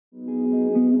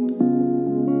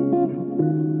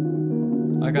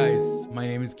Hi guys, my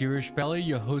name is Girish Belly,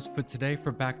 your host for today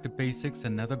for Back to Basics,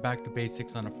 another Back to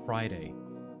Basics on a Friday.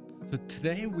 So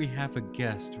today we have a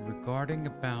guest regarding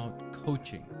about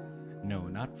coaching. No,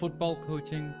 not football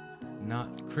coaching,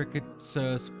 not cricket,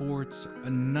 sports,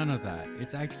 none of that.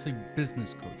 It's actually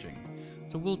business coaching.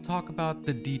 So we'll talk about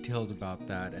the details about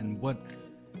that and what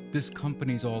this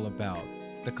company's all about.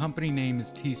 The company name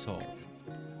is TSOL.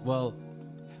 Well,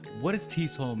 what does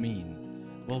TSOL mean?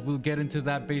 Well, we'll get into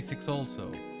that basics also.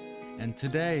 And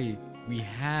today we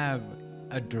have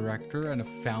a director and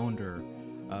a founder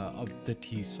of the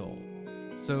TSOL.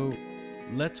 So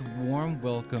let's warm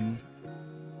welcome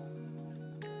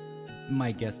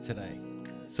my guest today.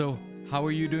 So, how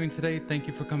are you doing today? Thank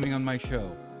you for coming on my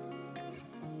show.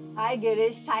 Hi,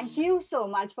 Girish. Thank you so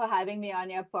much for having me on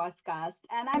your podcast.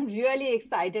 And I'm really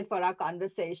excited for our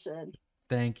conversation.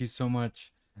 Thank you so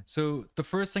much. So, the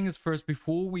first thing is first,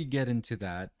 before we get into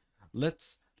that,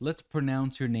 let's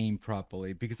pronounce your name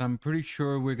properly because I'm pretty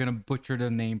sure we're gonna butcher the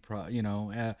name.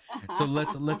 So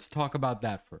let's talk about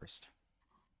that first.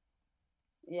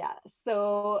 Yeah.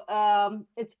 So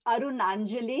it's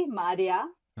Arunanjali Maria.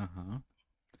 Uh huh.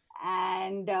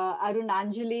 And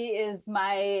Arunanjali is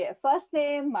my first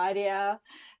name. Maria,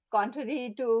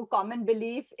 contrary to common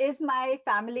belief, is my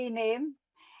family name.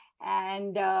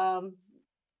 And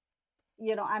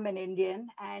I'm an Indian,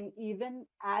 and even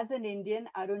as an Indian,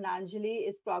 Arunanjali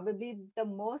is probably the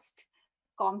most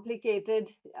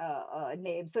complicated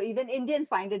name. So even Indians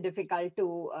find it difficult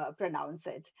to pronounce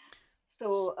it.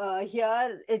 So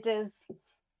here it is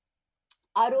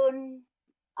Arun,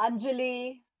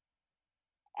 Anjali,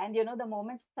 and the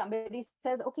moment somebody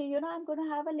says, "Okay, I'm going to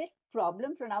have a little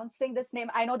problem pronouncing this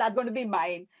name," I know that's going to be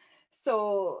mine.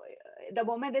 So the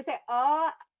moment they say,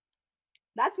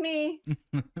 that's me."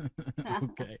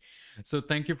 Okay. So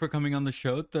thank you for coming on the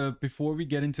show. Before we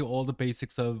get into all the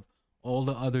basics of all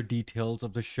the other details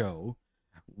of the show,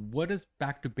 what does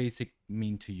back to basic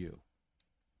mean to you?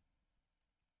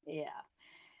 Yeah.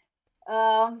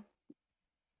 Um,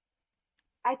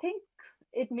 I think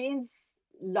it means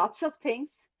lots of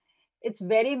things. It's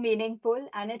very meaningful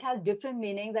and it has different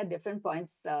meanings at different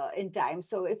points in time.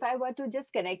 So, if I were to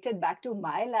just connect it back to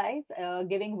my life,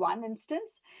 giving one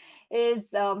instance,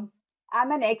 is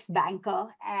I'm an ex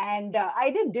banker and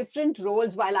I did different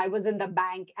roles while I was in the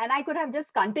bank, and I could have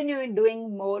just continued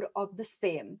doing more of the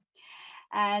same.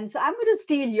 And so I'm going to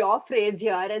steal your phrase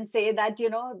here and say that,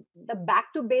 the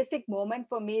back to basic moment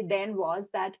for me then was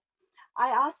that I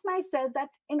asked myself that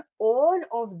in all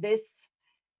of this,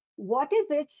 what is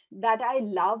it that I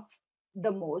love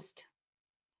the most?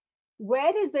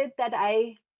 Where is it that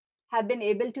I have been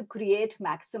able to create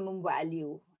maximum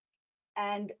value?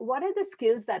 And what are the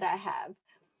skills that I have?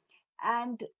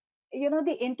 And,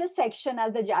 the intersection,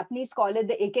 as the Japanese call it,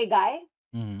 the ikigai,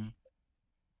 Hmm.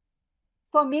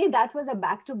 for me, that was a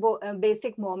back to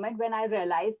basic moment when I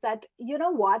realized that,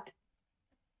 what?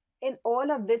 In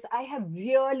all of this, I have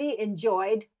really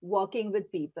enjoyed working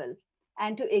with people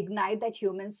and to ignite that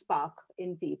human spark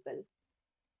in people.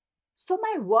 So,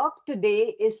 my work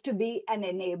today is to be an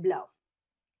enabler,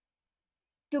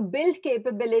 to build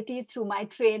capabilities through my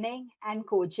training and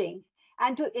coaching,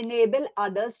 and to enable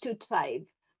others to thrive.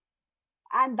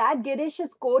 And that, Girish,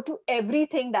 is core to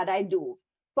everything that I do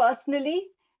personally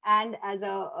and as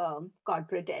a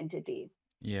corporate entity.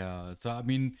 Yeah. So I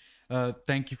mean,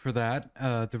 thank you for that.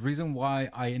 The reason why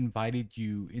I invited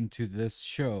you into this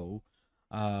show,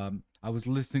 I was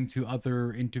listening to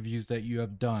other interviews that you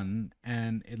have done,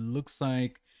 and it looks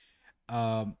like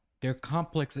there are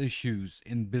complex issues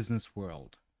in business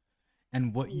world.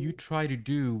 And what you Mm, try to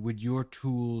do with your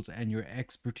tools and your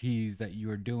expertise that you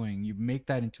are doing, you make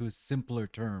that into a simpler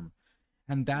term.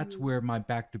 And that's mm. where my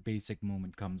back to basic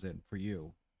moment comes in for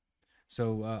you.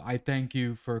 So I thank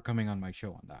you for coming on my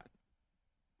show on that.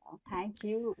 Thank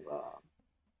you. I'm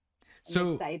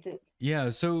So excited.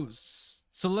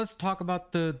 so let's talk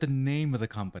about the name of the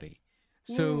company.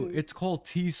 So Hmm. it's called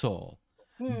T-Sol,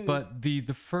 Hmm. but the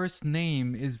first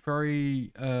name is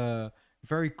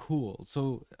very cool.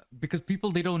 So because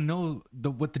people they don't know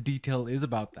what the detail is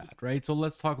about that, right? So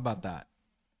let's talk about that.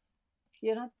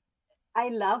 You know, I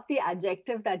love the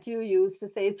adjective that you use to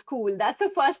say it's cool. That's the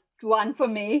first one for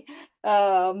me,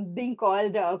 being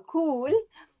called cool.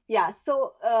 Yeah.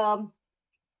 So,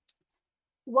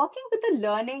 working with the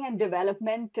learning and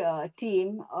development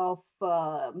team of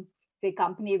the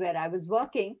company where I was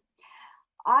working,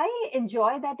 I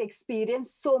enjoyed that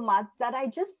experience so much that I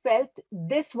just felt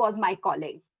this was my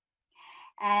calling.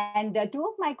 And two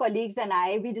of my colleagues and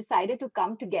I, we decided to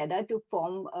come together to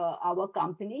form our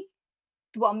company,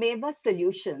 Twameva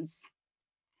Solutions.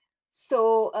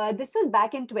 So this was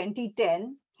back in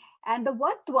 2010. And the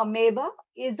word Twameva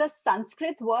is a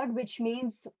Sanskrit word which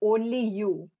means only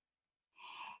you.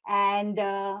 And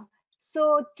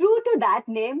so, true to that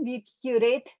name, we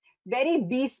curate very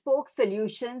bespoke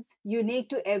solutions unique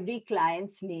to every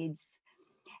client's needs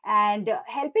and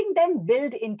helping them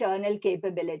build internal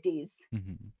capabilities.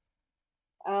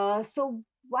 Hmm. So,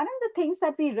 one of the things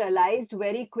that we realized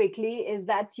very quickly is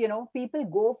that, people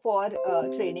go for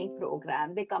a training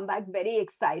program, they come back very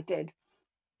excited.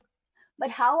 But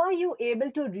how are you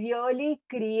able to really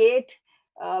create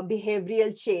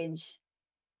behavioral change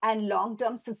and long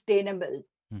term sustainable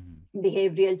Hmm.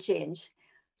 behavioral change?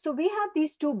 So we have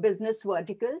these two business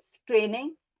verticals,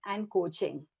 training and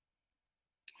coaching.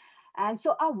 And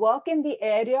so our work in the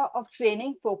area of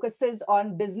training focuses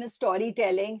on business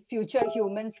storytelling, future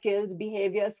human skills,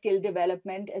 behavior skill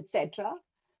development, etc.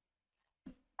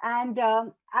 And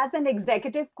as an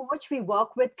executive coach, we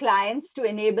work with clients to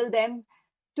enable them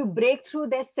to break through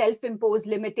their self imposed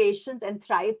limitations and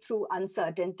thrive through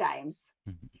uncertain times.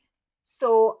 Hmm.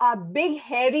 So, our big,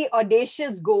 hairy,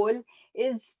 audacious goal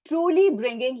is truly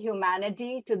bringing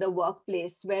humanity to the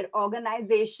workplace where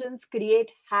organizations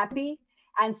create happy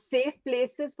and safe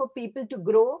places for people to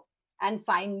grow and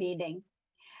find meaning.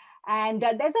 And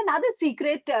there's another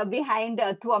secret behind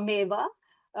Twameva,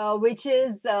 which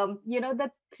is,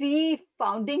 the three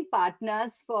founding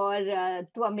partners for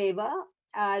Twameva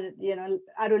are,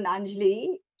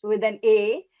 Arunanjali with an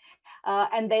A,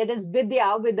 and there is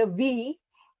Vidya with a V,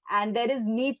 and there is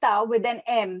Meeta with an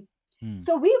M. Mm.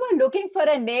 So we were looking for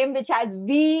a name which has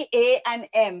V, A, and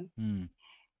M. Mm.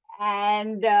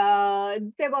 And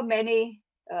there were many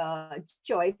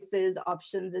choices,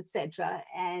 options, etc.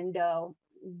 And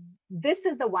this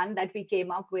is the one that we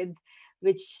came up with,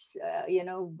 which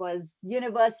was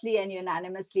universally and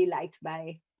unanimously liked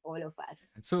by all of us.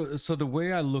 So the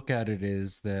way I look at it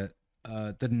is that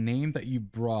the name that you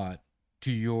brought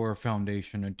to your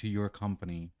foundation or to your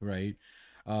company, right?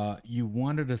 You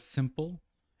wanted a simple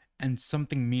and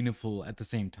something meaningful at the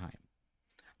same time.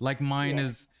 Like mine Yes.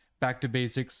 is back to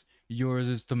basics, yours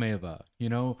is Tomeva, you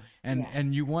know, and Yeah.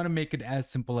 and you want to make it as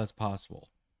simple as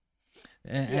possible.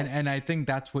 And Yes. I think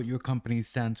that's what your company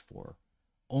stands for.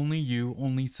 Only you,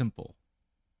 only simple.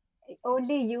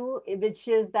 Only you, which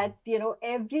is that,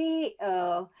 every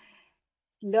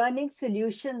learning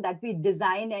solution that we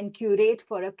design and curate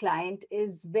for a client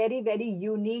is very, very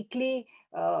uniquely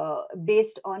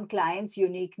based on clients'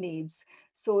 unique needs.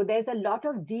 So there's a lot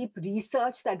of deep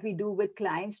research that we do with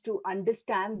clients to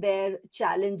understand their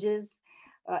challenges,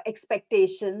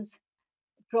 expectations,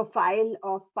 profile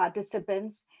of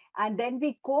participants, and then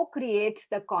we co-create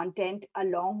the content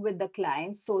along with the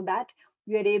clients so that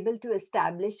we are able to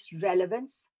establish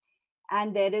relevance,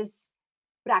 and there is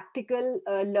practical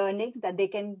learning that they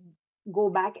can go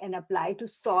back and apply to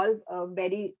solve a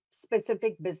very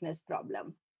specific business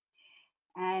problem.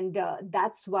 And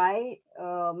that's why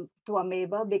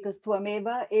Twameva, because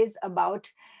Twameva is about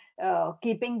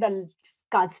keeping the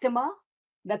customer,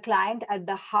 the client at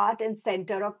the heart and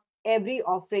center of every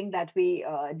offering that we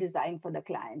design for the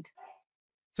client.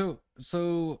 So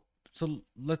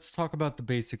let's talk about the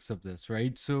basics of this,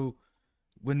 right? So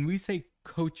when we say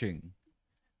coaching,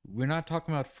 we're not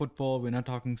talking about football, we're not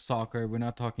talking soccer, we're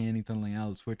not talking anything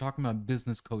else. We're talking about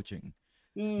business coaching.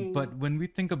 Mm, But when we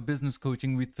think of business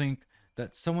coaching, we think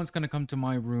that someone's going to come to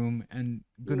my room and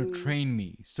going to mm, train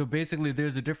me. So basically,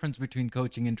 there's a difference between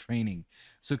coaching and training.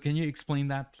 So can you explain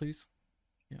that, please?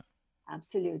 Yeah.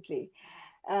 absolutely.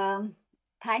 Um,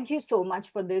 Thank you so much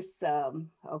for this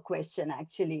question,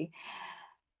 actually.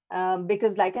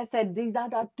 Because, like I said, these are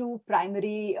the two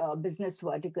primary business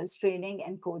verticals, training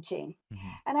and coaching. Hmm.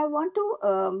 And I want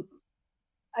to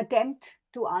attempt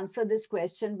to answer this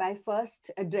question by first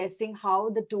addressing how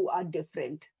the two are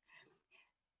different.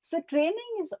 So,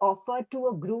 training is offered to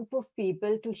a group of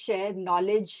people to share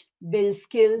knowledge, build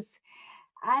skills,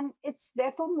 and it's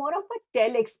therefore more of a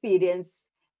tell experience.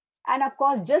 And of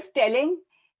course, just telling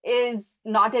is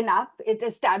not enough. It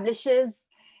establishes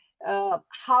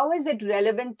how is it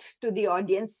relevant to the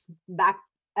audience back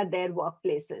at their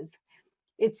workplaces.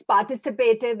 It's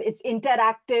participative, it's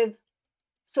interactive.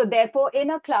 So therefore,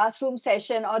 in a classroom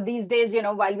session, or these days,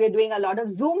 while we're doing a lot of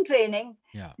Zoom training,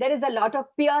 Yeah. there is a lot of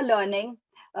peer learning.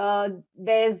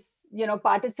 There's,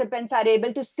 participants are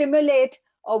able to simulate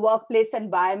a workplace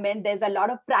environment. There's a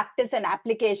lot of practice and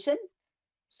application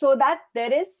so that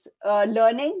there is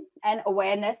learning and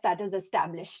awareness that is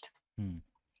established. Hmm.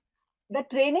 The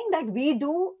training that we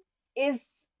do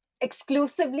is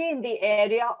exclusively in the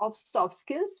area of soft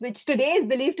skills, which today is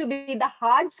believed to be the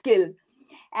hard skill.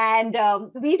 And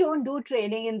we don't do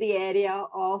training in the area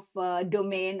of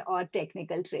domain or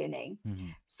technical training. Mm-hmm.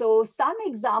 So some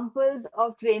examples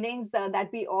of trainings that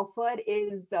we offer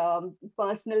is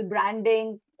personal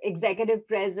branding, executive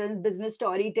presence, business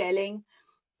storytelling,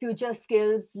 future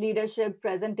skills, leadership,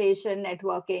 presentation,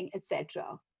 networking,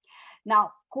 etc.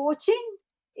 Now, coaching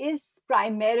is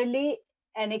primarily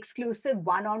an exclusive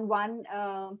one-on-one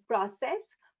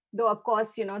process, though of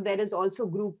course, there is also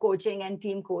group coaching and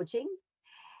team coaching.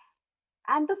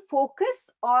 And the focus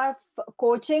of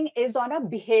coaching is on a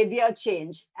behavior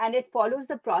change, and it follows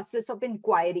the process of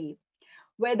inquiry,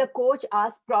 where the coach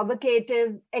asks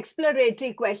provocative,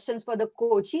 exploratory questions for the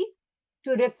coachee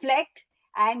to reflect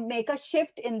and make a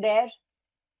shift in their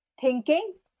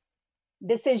thinking,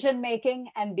 decision making,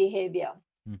 and behavior.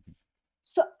 Mm-hmm.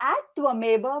 So at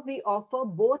Twameva, we offer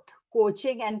both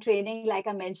coaching and training, like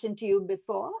I mentioned to you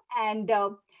before, and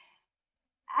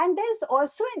there's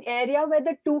also an area where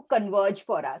the two converge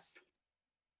for us.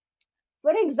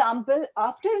 For example,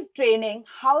 after training,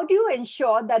 how do you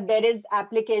ensure that there is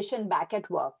application back at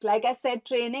work? Like I said,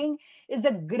 training is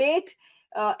a great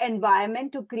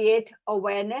environment to create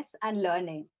awareness and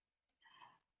learning.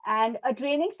 And a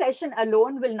training session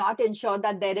alone will not ensure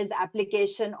that there is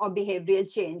application or behavioral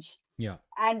change. Yeah,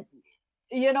 And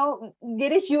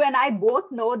Girish, you and I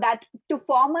both know that to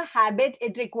form a habit,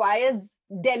 it requires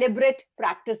deliberate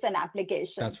practice and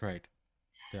application. that's right.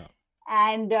 Yeah.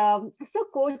 And so,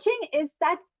 coaching is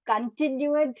that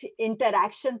continued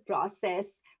interaction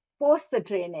process post the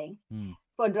training Mm.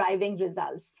 for driving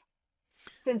results.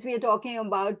 Since we are talking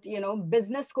about,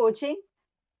 business coaching,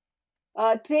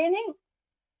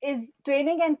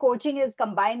 training and coaching is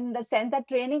combined in the sense that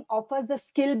training offers the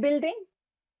skill building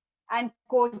and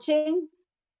coaching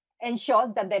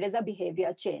ensures that there is a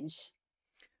behavior change.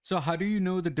 So how do you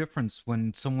know the difference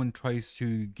when someone tries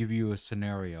to give you a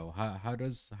scenario? How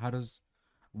does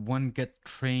one get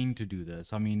trained to do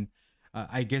this? I mean,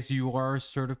 I guess you are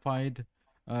certified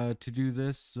to do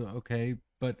this, okay?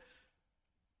 But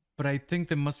I think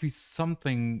there must be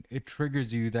something it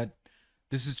triggers you that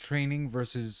this is training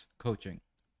versus coaching.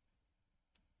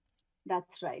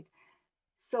 That's right.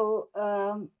 So,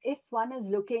 if one is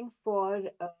looking for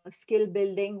skill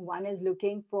building, one is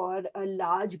looking for a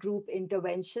large group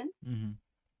intervention, Mm-hmm.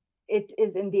 it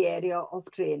is in the area of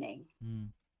training.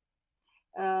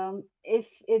 Mm. If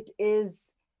it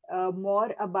is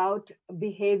more about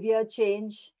behavior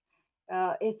change,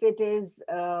 if it is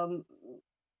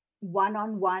one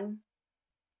on one,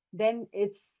 then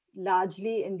it's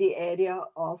largely in the area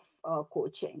of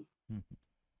coaching. Mhm.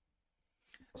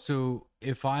 So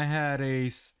if I had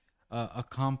a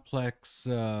complex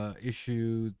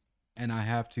issue and I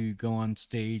have to go on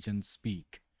stage and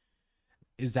speak,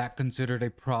 is that considered a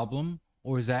problem,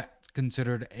 or is that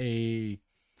considered a,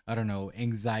 I don't know,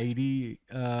 anxiety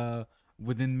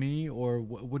within me, or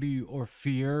what do you, or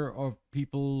fear of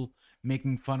people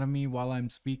making fun of me while I'm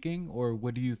speaking, or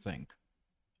what do you think?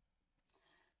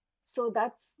 So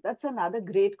that's another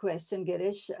great question,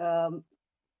 Girish.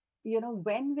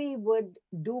 When we would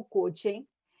do coaching,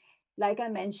 like I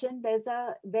mentioned, there's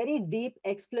a very deep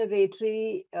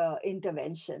exploratory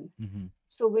intervention. Mm-hmm.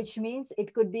 So, which means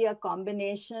it could be a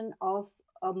combination of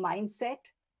a mindset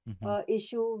Mm-hmm.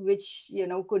 issue, which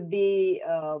could be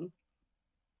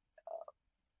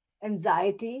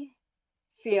anxiety,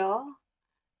 fear.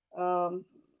 Um,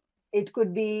 it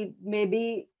could be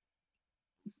maybe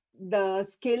the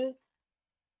skill.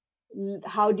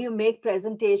 How do you make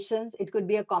presentations? It could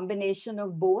be a combination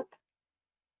of both.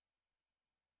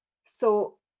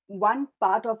 So, one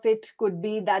part of it could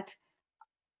be that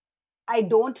I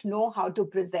don't know how to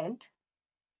present,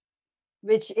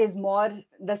 which is more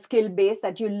the skill base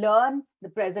that you learn the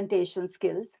presentation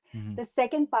skills. Mm-hmm. The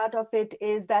second part of it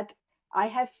is that I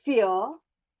have fear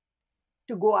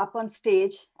to go up on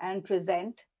stage and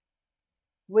present,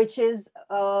 which is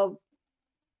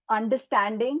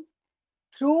understanding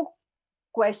through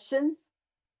questions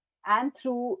and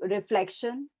through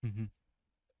reflection Mm-hmm.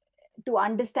 to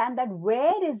understand that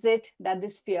where is it that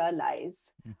this fear lies?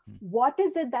 Mm-hmm. What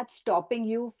is it that's stopping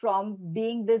you from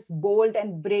being this bold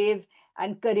and brave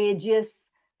and courageous,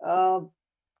 uh,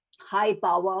 high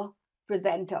power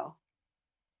presenter?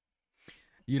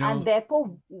 You And know,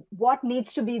 therefore, what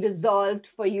needs to be resolved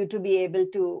for you to be able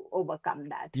to overcome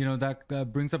that?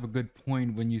 that brings up a good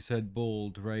point when you said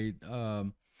bold, right?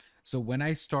 So when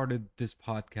I started this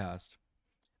podcast,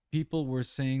 people were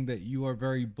saying that you are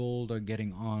very bold at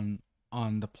getting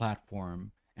on the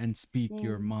platform and speak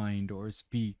your Mm, mind or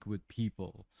speak with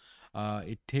people.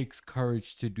 It takes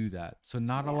courage to do that. So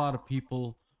not a lot yeah. of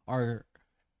people are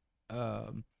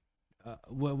um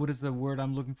what is the word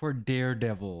I'm looking for?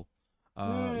 Daredevil.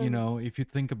 Hmm. If you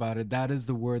think about it, that is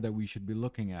the word that we should be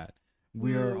looking at.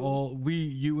 We are Hmm. all we,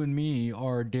 you and me,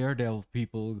 are daredevil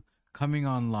people coming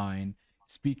online,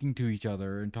 speaking to each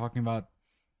other, and talking about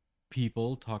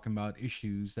people, talking about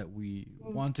issues that we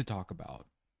Hmm. want to talk about.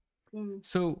 Hmm.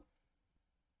 So,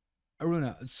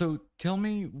 Aruna, so tell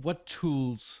me, what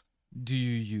tools do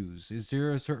you use? Is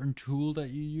there a certain tool that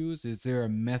you use? Is there a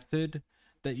method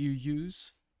that you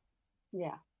use?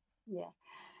 Yeah. Yeah.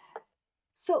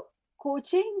 So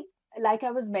coaching, like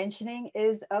I was mentioning,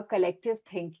 is collective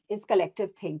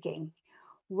thinking,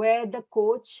 where the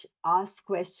coach asks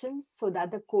questions so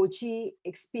that the coachee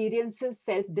experiences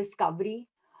self-discovery,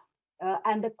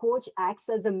 and the coach acts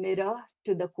as a mirror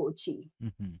to the coachee.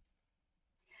 Mm-hmm.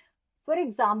 For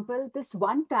example, this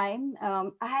one time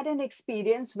I had an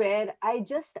experience where I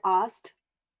just asked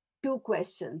two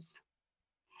questions,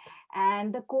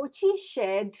 and the coachee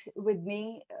shared with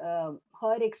me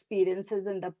her experiences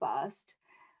in the past,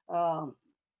 um,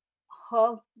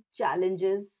 her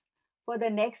challenges for the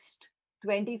next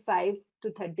 25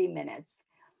 to 30 minutes.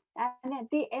 And at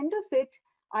the end of it,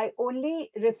 I only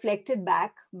reflected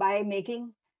back by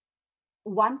making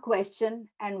one question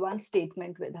and one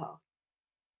statement with her.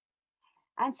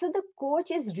 And so the coach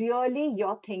is really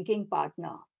your thinking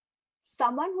partner,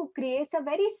 someone who creates a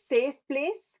very safe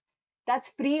place that's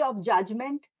free of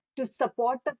judgment to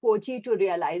support the coachee to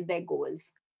realize their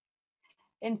goals.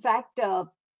 In fact,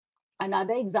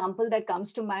 another example that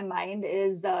comes to my mind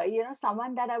is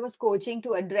someone that I was coaching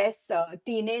to address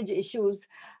teenage issues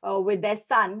with their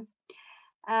son.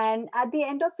 And at the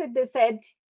end of it, they said,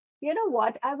 you know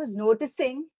what, I was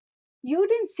noticing you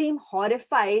didn't seem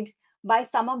horrified by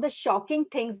some of the shocking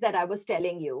things that I was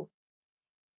telling you.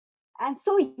 And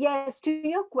so, yes, to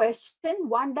your question,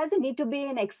 one doesn't need to be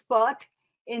an expert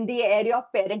in the area of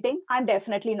parenting. I'm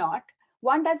definitely not.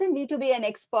 One doesn't need to be an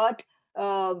expert,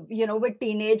 with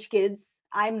teenage kids.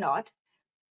 I'm not.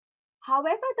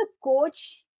 However, the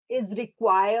coach is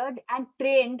required and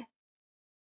trained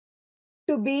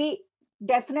to be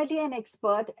definitely an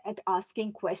expert at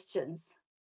asking questions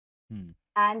Hmm.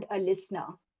 and a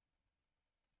listener.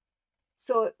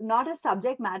 So, not a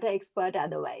subject matter expert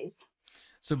otherwise.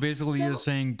 So basically, you're So,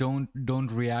 saying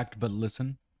don't react, but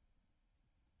listen.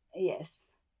 yes.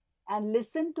 And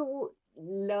listen to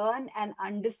learn and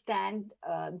understand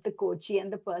the coachee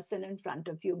and the person in front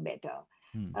of you better.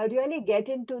 Hmm. Really get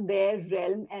into their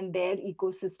realm and their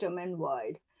ecosystem and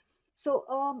world. So,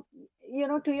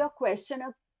 to your question,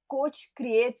 a coach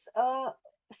creates a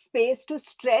space to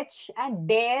stretch and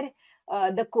dare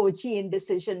the coachee in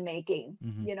decision making.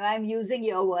 Mm-hmm. I'm using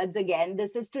your words again.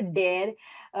 This is to dare,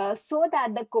 so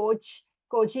that the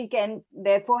coachee can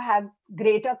therefore have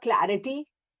greater clarity,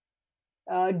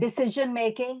 decision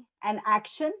making, and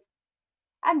action.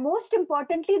 And most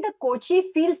importantly, the coachee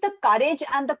feels the courage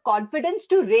and the confidence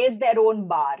to raise their own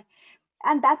bar.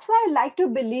 And that's why I like to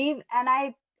believe, and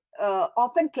I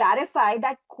often clarify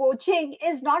that coaching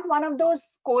is not one of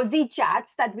those cozy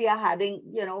chats that we are having,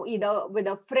 either with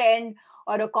a friend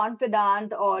or a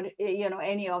confidant or,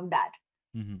 any of that.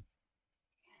 Mm-hmm.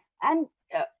 And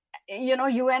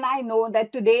you and I know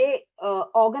that today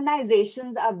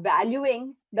organizations are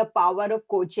valuing the power of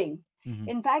coaching. Mm-hmm.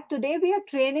 In fact, today we are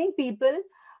training people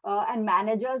and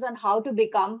managers on how to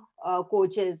become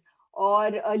coaches,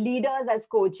 or leaders as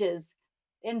coaches.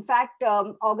 In fact,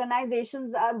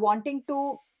 organizations are wanting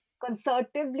to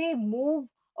concertively move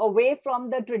away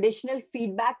from the traditional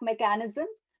feedback mechanism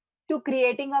to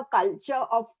creating a culture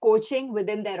of coaching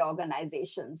within their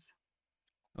organizations.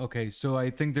 Okay, so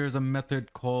I think there's a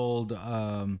method called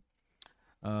um,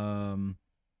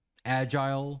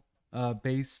 agile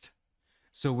based.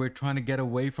 So we're trying to get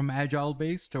away from agile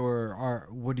based, or are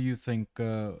what do you think?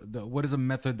 What is a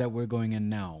method that we're going in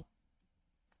now?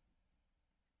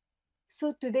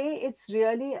 So today it's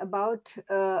really about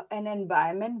an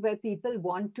environment where people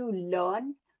want to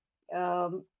learn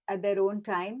at their own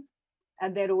time,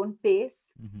 at their own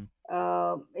pace.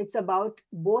 Mm-hmm. It's about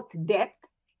both depth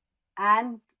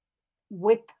and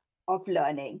width of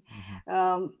learning.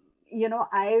 Mm-hmm.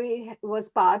 I was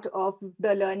part of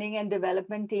the learning and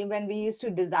development team when we used to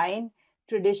design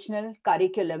traditional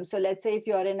curriculum. So let's say if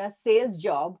you're in a sales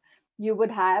job, you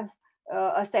would have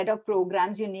a set of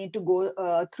programs you need to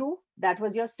go through. That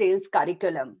was your sales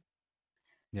curriculum.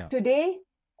 Yeah. Today,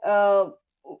 uh,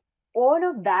 all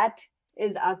of that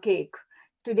is archaic.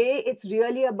 Today, it's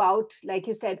really about, like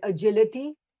you said,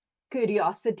 agility,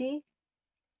 curiosity.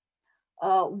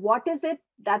 What is it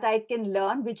that I can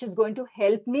learn which is going to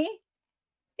help me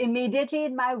immediately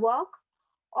in my work,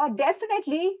 or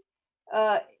definitely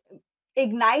uh,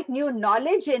 ignite new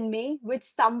knowledge in me, which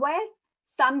somewhere,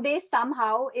 someday,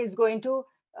 somehow is going to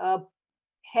uh,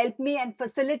 help me and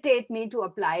facilitate me to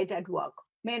apply it at work.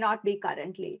 May not be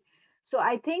currently. So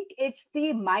I think it's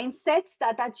the mindsets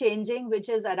that are changing, which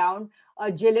is around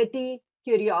agility,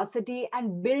 curiosity,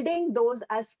 and building those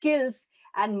as skills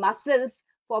and muscles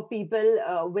for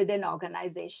people within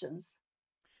organizations.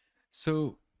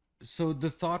 So, so the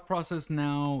thought process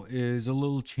now is a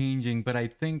little changing, but I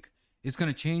think it's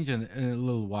going to change in a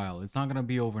little while. It's not going to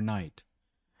be overnight,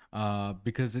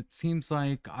 because it seems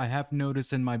like I have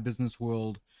noticed in my business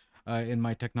world, in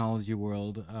my technology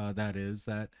world, that is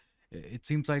that it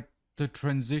seems like the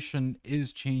transition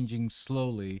is changing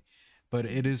slowly, but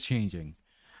it is changing.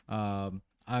 I'm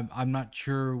not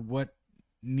sure what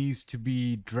needs to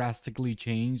be drastically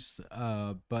changed,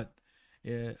 but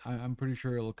I'm pretty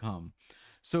sure it'll come.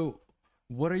 So,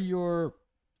 what are your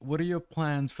what are your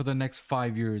plans for the next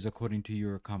 5 years according to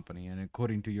your company and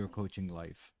according to your coaching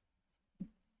life?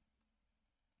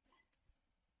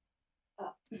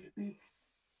 Uh,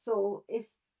 so if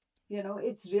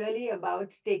it's really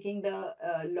about taking the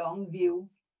long view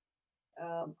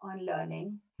on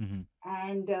learning. Mm-hmm.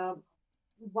 And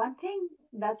one thing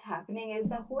that's happening is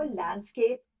the whole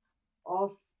landscape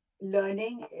of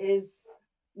learning is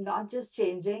not just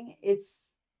changing,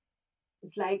 it's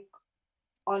like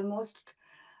almost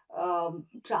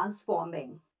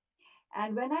transforming.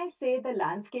 And when I say the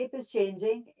landscape is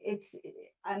changing,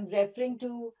 I'm referring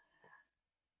to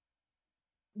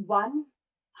one,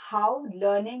 how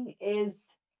learning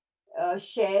is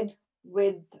shared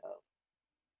with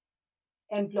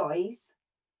employees,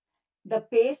 the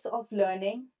pace of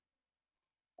learning,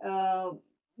 uh,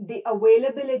 the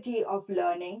availability of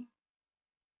learning,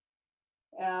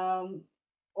 um,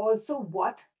 also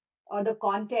what or the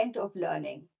content of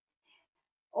learning.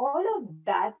 All of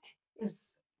that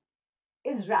is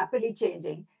is rapidly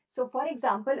changing. So, for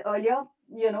example, earlier,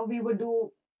 we would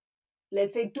do,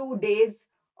 let's say, 2 days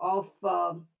of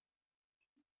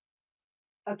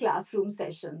a classroom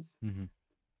sessions. Mm-hmm.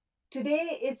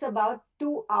 Today, it's about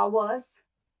 2 hours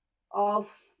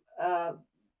of uh,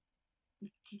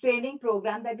 training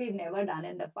programs that we've never done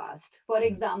in the past. For Mm-hmm.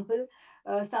 example,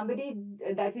 somebody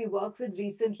that we worked with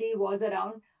recently was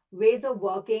around ways of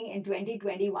working in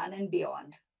 2021 and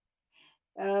beyond.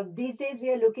 These days,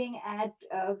 we are looking at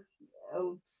uh,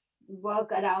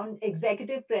 work around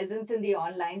executive presence in the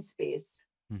online space.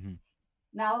 Mm-hmm.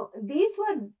 Now, these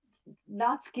were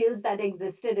not skills that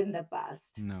existed in the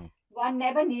past. No, One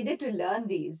never needed to learn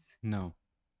these. no.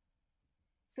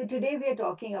 So today we are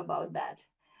talking about that.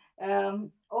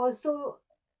 Also,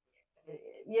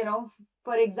 you know,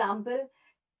 for example,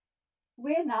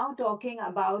 we're now talking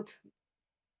about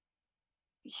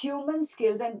human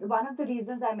skills. And one of the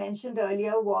reasons I mentioned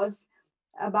earlier was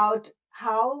about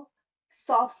how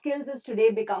soft skills has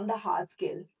today become the hard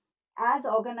skill. As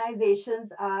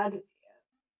organizations are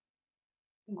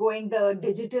going the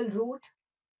digital route,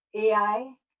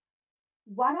 AI,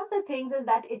 one of the things is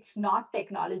that it's not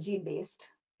technology based.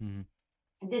 Mm-hmm.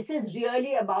 This is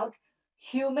really about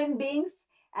human beings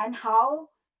and how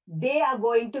they are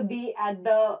going to be at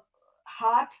the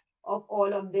heart of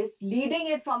all of this, leading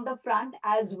it from the front,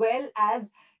 as well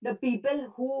as the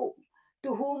people who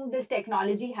to whom this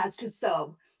technology has to serve.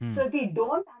 Mm. So if we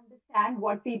don't understand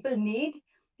what people need,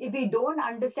 if we don't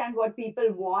understand what people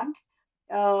want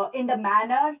in the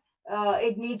manner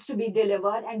it needs to be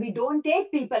delivered, and we don't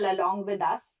take people along with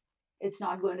us, it's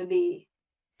not going to be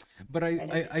But I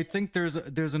beneficial. think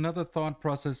there's another thought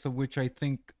process of which I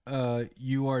think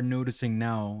you are noticing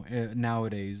now,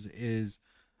 nowadays, is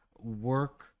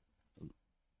work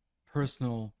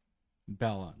personal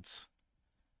balance.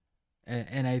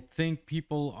 And I think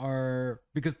people are,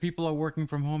 because people are working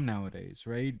from home nowadays,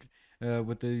 right?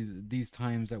 With these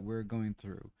times that we're going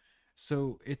through,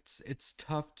 so it's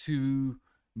tough to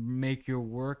make your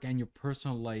work and your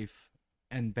personal life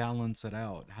and balance it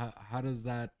out. How does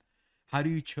that? How do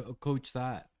you coach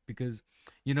that? Because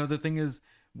the thing is,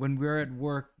 when we're at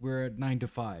work, we're at 9 to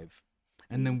 5,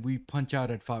 and Mm, then we punch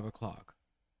out at 5 o'clock.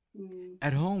 mm,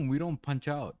 At home, we don't punch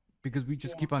out because we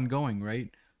just yeah, keep on going, right?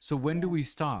 So when do yeah, we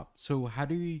stop? So how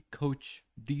do we coach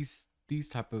these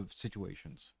type of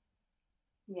situations?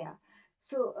 yeah.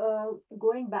 So,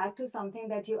 going back to something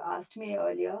that you asked me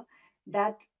earlier,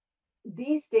 that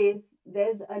these days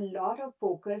there's a lot of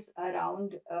focus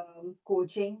around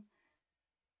coaching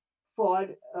for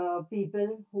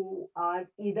people who are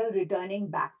either returning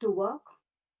back to work,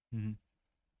 Mm-hmm.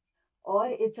 or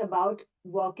it's about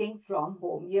working from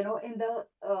home.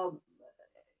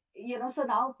 So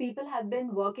now people have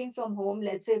been working from home,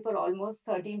 let's say, for almost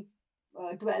 13,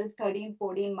 12, 13,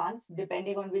 14 months,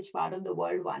 depending on which part of the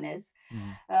world one is.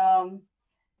 Mm-hmm. Um,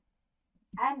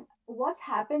 and what's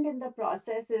happened in the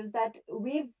process is that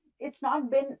it's not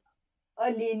been a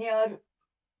linear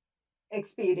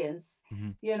experience.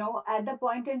 Mm-hmm. At the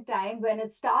point in time when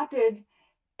it started,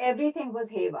 everything was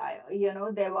haywire.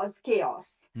 There was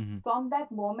chaos. Mm-hmm. From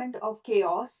that moment of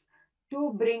chaos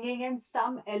to bringing in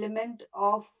some element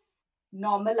of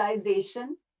normalization,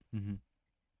 Mm-hmm.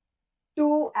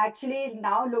 to actually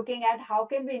now looking at how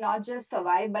can we not just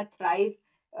survive but thrive,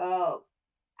 uh,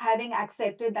 having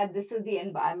accepted that this is the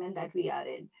environment that we are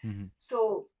in. Mm-hmm.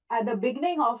 So at the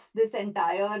beginning of this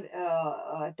entire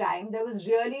time, there was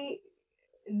really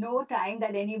no time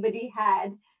that anybody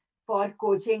had for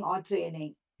coaching or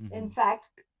training. In Mm-hmm. fact,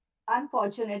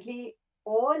 unfortunately,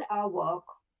 all our work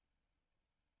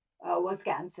was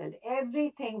cancelled.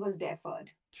 Everything was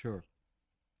deferred. Sure.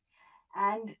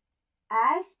 And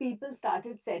as people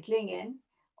started settling in,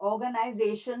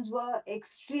 organizations were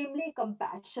extremely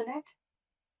compassionate,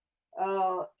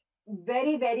 uh,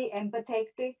 very, very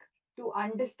empathetic to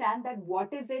understand that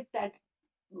what is it that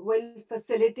will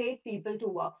facilitate people to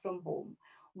work from home.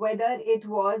 Whether it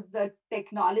was the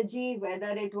technology, whether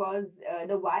it was the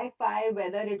Wi Fi,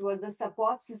 whether it was the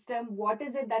support system, what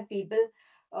is it that people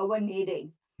were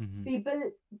needing? Mm-hmm.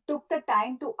 People took the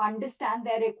time to understand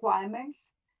their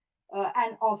requirements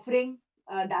and offering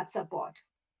that support.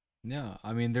 Yeah,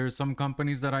 I mean, there's some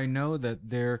companies that I know that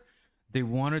they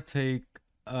want to take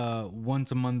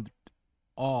once a month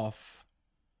off,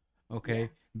 Yeah, okay,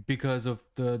 because of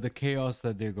the chaos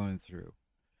that they're going through.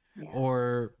 yeah,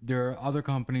 Or there are other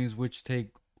companies which take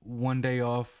one day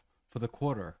off for the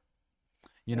quarter,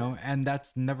 yeah, and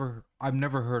that's never I've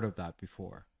never heard of that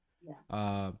before. yeah,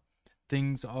 Uh,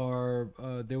 things are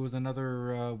there was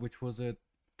another which was it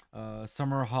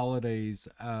summer holidays,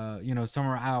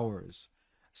 summer hours,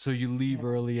 so you leave yeah,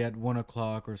 early at 1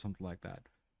 o'clock or something like that.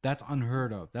 That's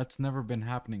unheard of. That's never been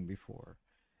happening before.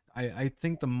 I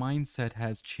think the mindset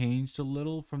has changed a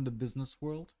little from the business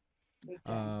world. big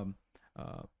time.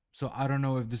 um, so I don't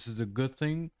know if this is a good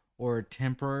thing or a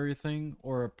temporary thing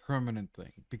or a permanent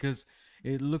thing, because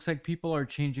it looks like people are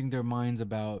changing their minds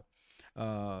about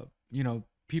uh,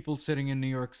 people sitting in New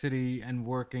York City and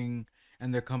working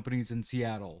and their companies in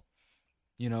Seattle,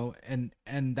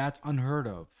 and that's unheard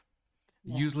of.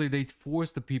 Yeah, Usually they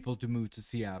force the people to move to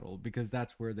Seattle because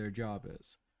that's where their job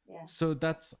is. yeah, So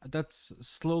that's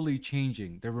slowly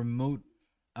changing. The remote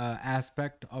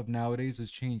aspect of nowadays is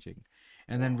changing.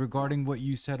 And then yeah, yeah, regarding what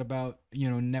you said about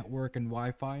network and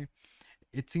Wi-Fi,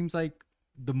 it seems like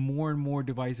the more and more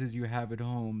devices you have at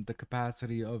home, the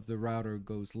capacity of the router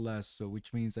goes less. So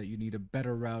which means that you need a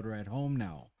better router at home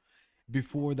now. yeah,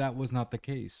 Before that was not the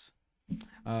case.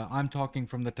 I'm talking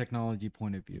from the technology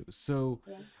point of view. So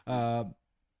yeah, yeah. uh,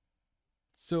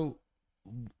 so,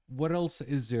 what else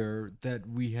is there that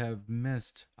we have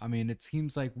missed? I mean, it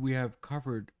seems like we have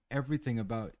covered everything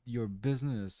about your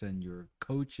business and your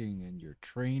coaching and your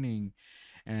training,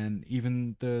 and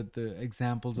even the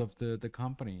examples of the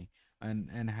company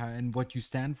and how and what you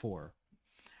stand for.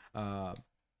 Uh,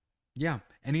 yeah.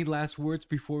 Any last words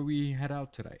before we head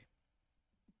out today?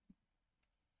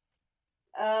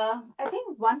 I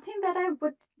think one thing that I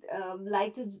would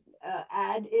like to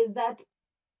add is that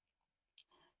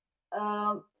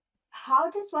um, how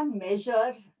does one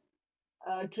measure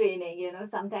training?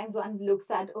 Sometimes one looks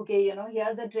at, okay,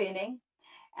 here's the training,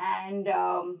 and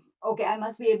okay, I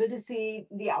must be able to see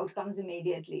the outcomes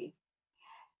immediately.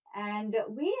 And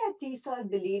we at TSOL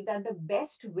believe that the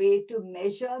best way to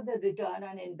measure the return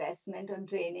on investment on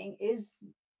training is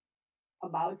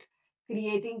about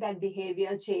creating that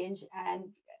behavior change and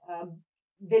uh,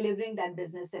 delivering that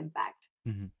business impact.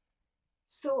 Mm-hmm.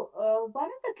 So, one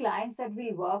of the clients that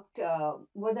we worked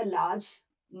was a large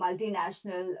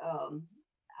multinational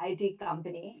IT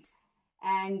company,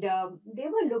 and they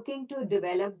were looking to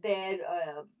develop their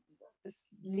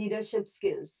leadership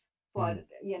skills for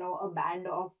Mm-hmm. a band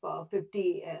of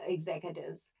 50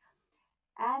 executives.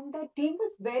 And the team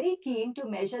was very keen to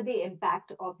measure the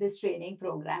impact of this training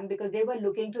program because they were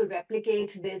looking to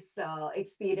replicate this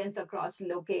experience across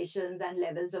locations and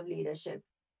levels of leadership.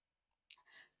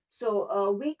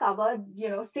 So we covered,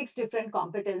 six different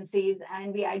competencies,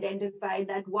 and we identified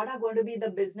that what are going to be the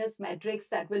business metrics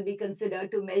that will be considered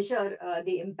to measure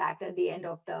the impact at the end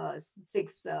of the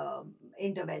six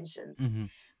interventions. Mm-hmm.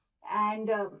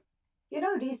 And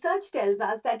research tells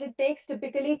us that it takes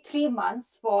typically 3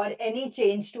 months for any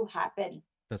change to happen.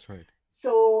 That's right.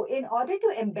 So, in order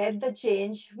to embed the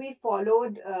change, we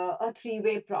followed a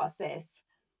three-way process,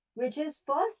 which is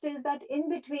first is that in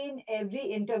between every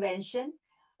intervention,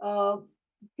 uh,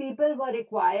 people were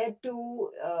required to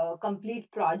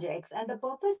complete projects. And the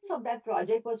purpose of that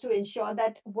project was to ensure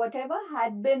that whatever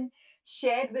had been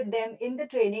shared with them in the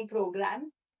training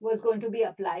program was going to be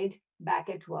applied back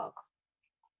at work.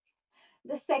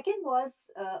 The second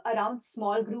was around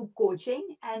small group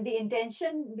coaching, and the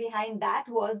intention behind that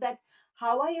was that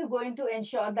how are you going to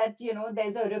ensure that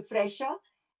there's a refresher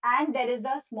and there is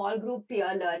a small group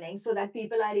peer learning so that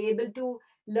people are able to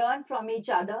learn from each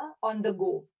other on the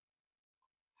go.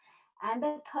 And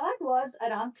the third was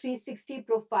around 360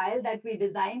 profile that we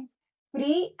designed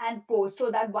pre and post so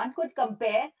that one could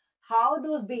compare how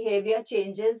those behavior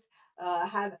changes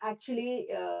have actually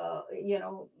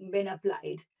been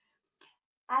applied.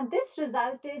 And this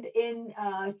resulted in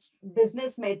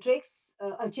business metrics,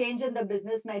 a change in the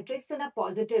business metrics in a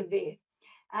positive way.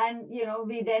 And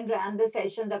we then ran the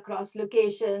sessions across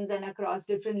locations and across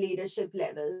different leadership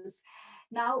levels.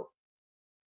 Now,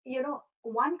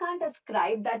 one can't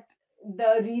ascribe that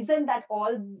the reason that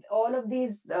all of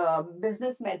these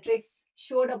business metrics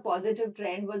showed a positive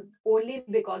trend was only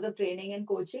because of training and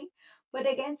coaching.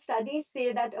 But again, studies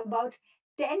say that about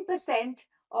 10%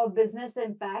 of business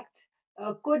impact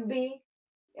could be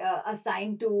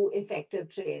assigned to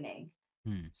effective training.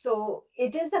 Hmm. So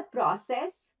it is a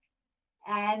process,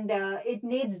 and it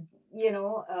needs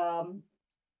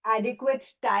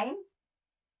adequate time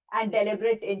and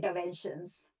deliberate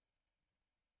interventions.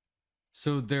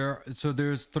 So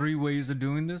there's three ways of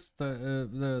doing this.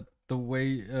 The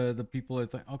way the people are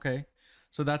okay.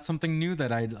 So that's something new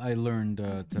that I learned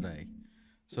today.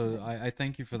 So I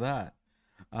thank you for that.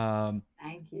 Um,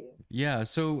 Thank you. yeah.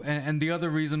 So and the other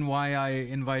reason why I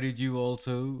invited you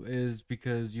also is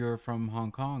because you're from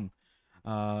Hong Kong,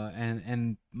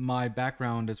 and my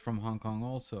background is from Hong Kong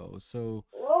also. So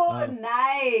Oh, uh,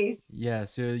 nice.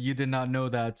 yes, you did not know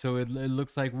that. So it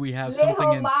looks like we have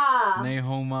something in Lehoma.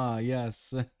 Nehoma.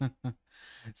 Yes.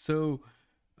 So,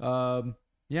 um,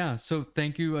 yeah. So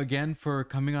thank you again for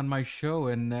coming on my show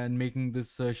and making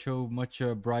this show much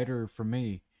brighter for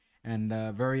me and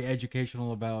very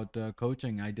educational about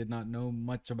coaching. I did not know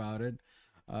much about it,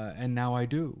 and now I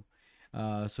do.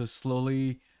 So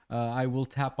slowly, I will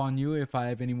tap on you if I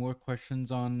have any more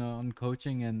questions on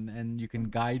coaching, and you can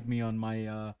guide me on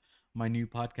my new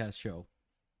podcast show.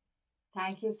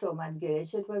 Thank you so much,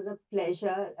 Girish. It was a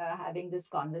pleasure having this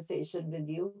conversation with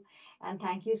you. And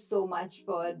thank you so much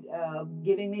for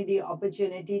giving me the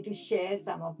opportunity to share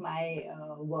some of my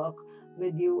work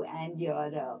with you and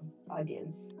your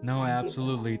audience. No, Thank you for that.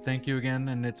 absolutely. Thank you again,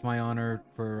 and it's my honor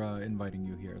for inviting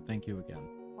you here. Thank you again.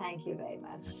 Thank you very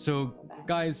much. So, Bye bye.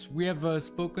 guys, we have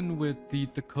spoken with the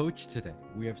coach today.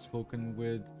 We have spoken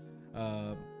with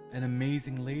uh, an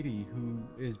amazing lady who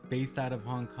is based out of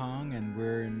Hong Kong, and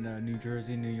we're in New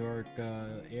Jersey, New York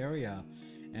area,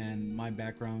 and my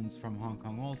background's from Hong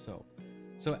Kong also.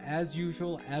 So, as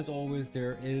usual, as always,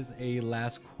 there is a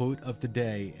last quote of the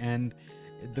day, and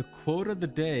the quote of the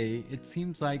day, it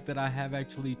seems like that I have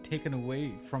actually taken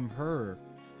away from her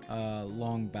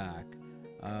long back,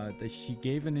 that she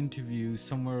gave an interview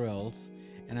somewhere else,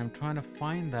 and I'm trying to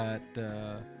find that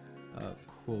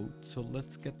quote. So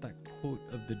let's get that quote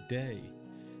of the day.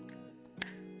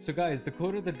 So, guys, the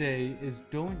quote of the day is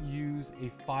don't use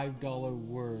a $5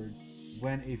 word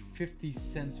when a 50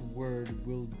 cents word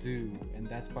will do. And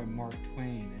that's by Mark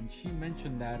Twain. And she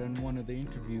mentioned that in one of the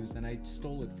interviews, and I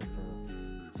stole it from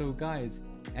her. So, guys,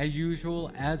 as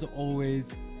usual, as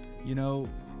always, you know,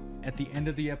 at the end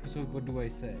of the episode, what do I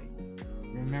say?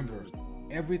 Remember,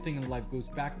 everything in life goes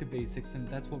back to basics, and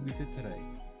that's what we did today.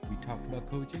 We talked about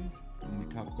coaching, and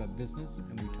we talked about business,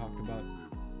 and we talked about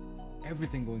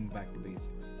everything going back to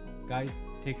basics. Guys,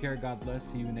 take care. God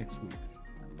bless. See you next week.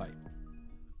 Bye.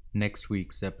 Next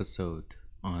week's episode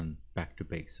on Back to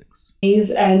Basics.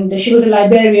 And she was a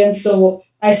librarian, so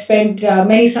I spent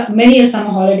many a summer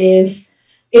holidays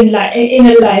in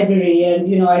a library,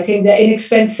 and I think they're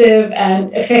inexpensive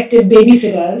and effective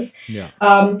babysitters. Yeah.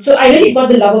 So I really got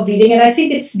the love of reading, and I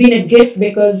think it's been a gift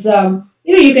because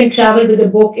you can travel with a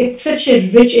book. It's such a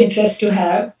rich interest to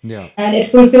have, Yeah. and it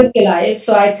fulfills your life.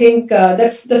 So I think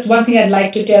that's one thing I'd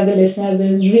like to tell the listeners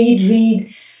is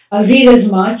read as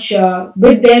much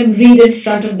with them, read in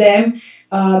front of them,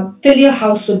 fill your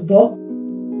house with books.